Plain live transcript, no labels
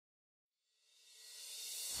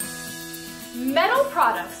Metal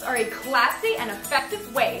products are a classy and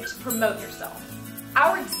effective way to promote yourself.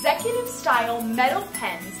 Our executive-style metal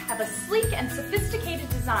pens have a sleek and sophisticated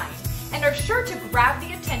design and are sure to grab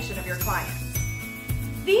the attention of your clients.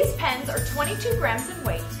 These pens are 22 grams in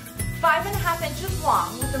weight, 5.5 inches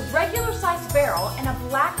long with a regular-sized barrel and a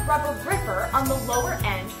black rubber gripper on the lower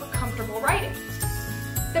end for comfortable writing.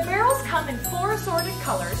 The barrels come in 4 assorted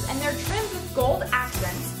colors and they're trimmed with gold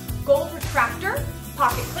accents, gold retractor,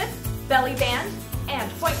 pocket clip, belly band,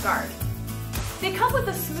 and point guard. They come with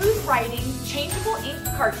a smooth writing, changeable ink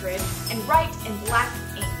cartridge, and write in black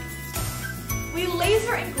ink. We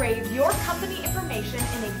laser engrave your company information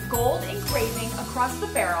in a gold engraving across the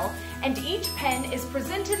barrel, and each pen is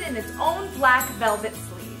presented in its own black velvet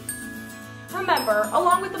sleeve. Remember,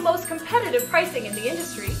 along with the most competitive pricing in the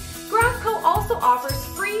industry, Graphco also offers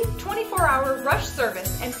free 24-hour rush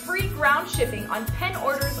service and free ground shipping on pen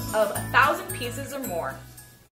orders of 1,000 pieces or more.